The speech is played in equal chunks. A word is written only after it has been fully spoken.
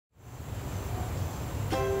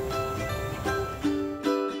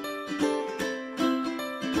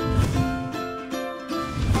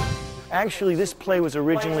Actually, this play was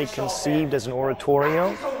originally conceived as an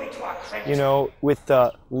oratorio, you know, with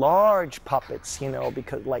large puppets, you know,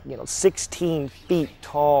 because 16 feet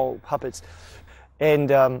tall puppets. And,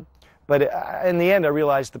 but in the end, I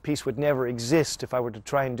realized the piece would never exist if I were to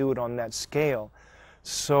try and do it on that scale.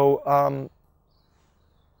 So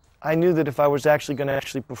I knew that if I was actually going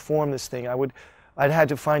to perform this thing, I'd had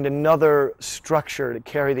to find another structure to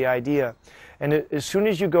carry the idea. And as soon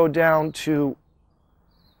as you go down to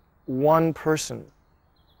one person,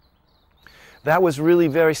 that was really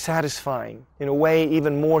very satisfying, in a way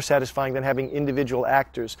even more satisfying than having individual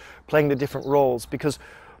actors playing the different roles, because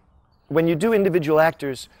when you do individual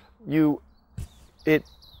actors, you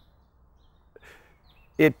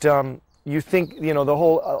think, you know, the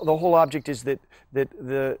whole object is that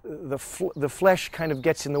the flesh kind of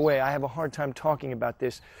gets in the way. I have a hard time talking about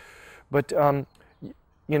this, but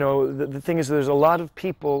you know, the thing is, there's a lot of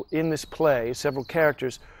people in this play, several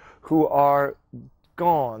characters, who are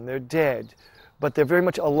gone, they're dead, but they're very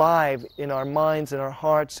much alive in our minds and our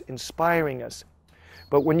hearts, inspiring us.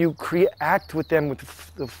 But when you act with them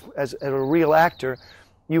as a real actor,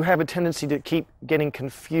 you have a tendency to keep getting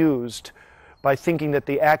confused by thinking that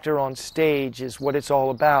the actor on stage is what it's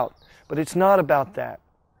all about. But it's not about that.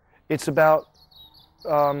 It's about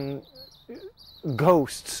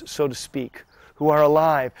ghosts, so to speak, who are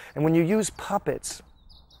alive. And when you use puppets,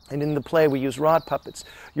 and in the play we use rod puppets,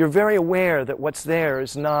 you're very aware that what's there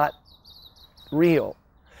is not real.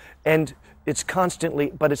 And it's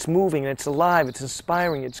constantly, but it's moving, and it's alive, it's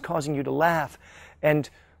inspiring, it's causing you to laugh. And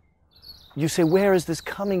you say, where is this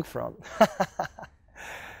coming from?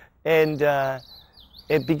 And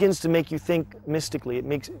it begins to make you think mystically.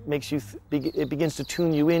 It it begins to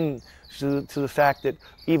tune you in to the fact that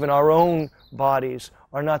even our own bodies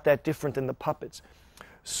are not that different than the puppets.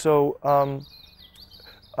 So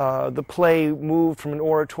the play moved from an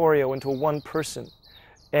oratorio into one person,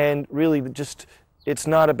 and really it's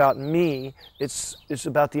not about me, it's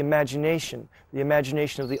about the imagination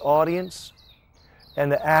of the audience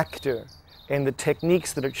and the actor, and the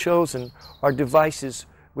techniques that are chosen are devices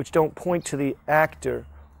which don't point to the actor,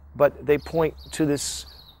 but they point to this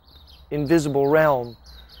invisible realm.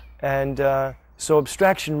 And so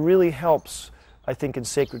abstraction really helps, I think, in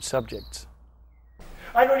sacred subjects.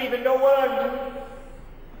 I don't even know what I'm doing.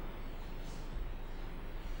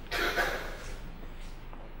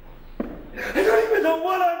 I don't even know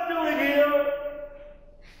what I'm doing here.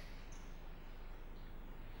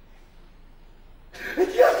 And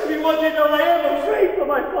just if you want to know, I am afraid for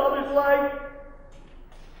my father's life.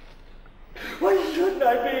 Why shouldn't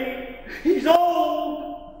I be? He's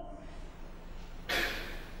old.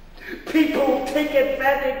 People take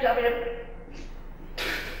advantage of him.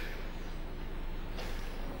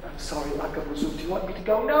 I'm sorry, Lakabuzu. Do you want me to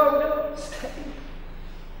go? No, stay.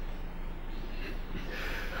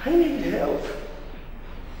 I need help.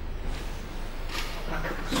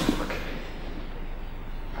 Lakabuzu, look at me.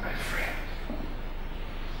 My friend.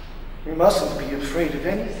 We mustn't be afraid of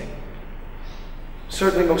anything.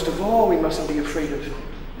 Certainly, most of all, we mustn't be afraid of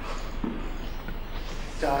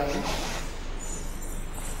dying.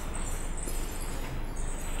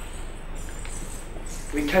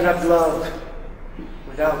 We cannot love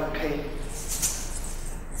without pain.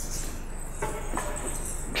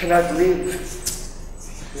 We cannot live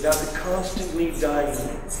without the constantly dying.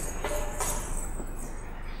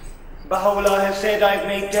 Baha'u'llah has said, I have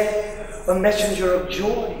made death a messenger of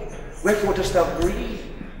joy. Wherefore dost thou grieve?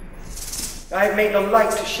 I have made the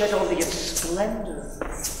light to shed on thee its splendor.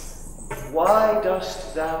 Why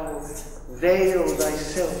dost thou veil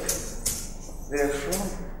thyself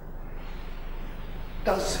therefrom?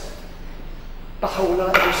 Does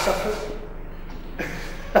Baha'u'llah ever suffer?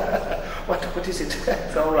 What is it?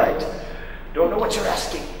 It's all right. Don't know what you're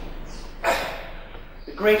asking.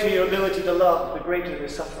 The greater your ability to love, the greater the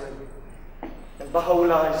suffering. And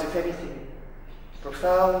Baha'u'llah is, if anything,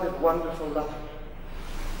 profound and wonderful love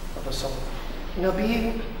of us all.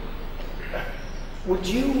 Nabil, would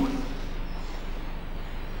you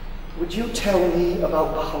tell me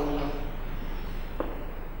about Baha'u'llah?